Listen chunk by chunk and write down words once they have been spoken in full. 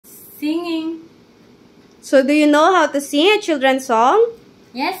Singing. So, do you know how to sing a children's song?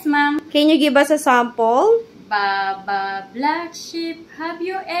 Yes, ma'am. Can you give us a sample? Baba, black sheep, have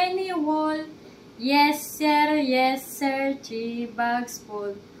you any wool? Yes, sir, 3 bags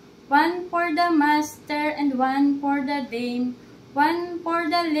full. 1 for the master and 1 for the dame. 1 for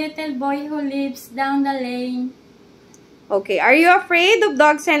the little boy who lives down the lane. Okay, are you afraid of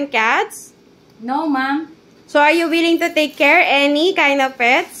dogs and cats? No, ma'am. So, are you willing to take care any kind of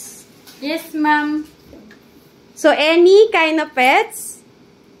pets? Yes, ma'am. So, any kind of pets?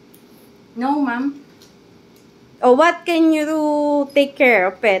 No, ma'am. Or what can you take care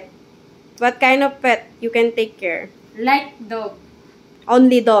of pet? What kind of pet you can take care? Like dog.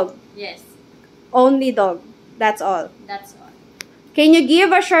 Only dog. Yes, Only dog. That's all. that's all. Can you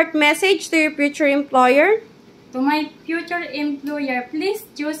give a short message to your future employer? To my future employer, please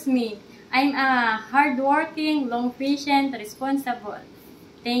choose me. I'm a hardworking, long-patient, responsible.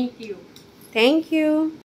 Thank you. Thank you.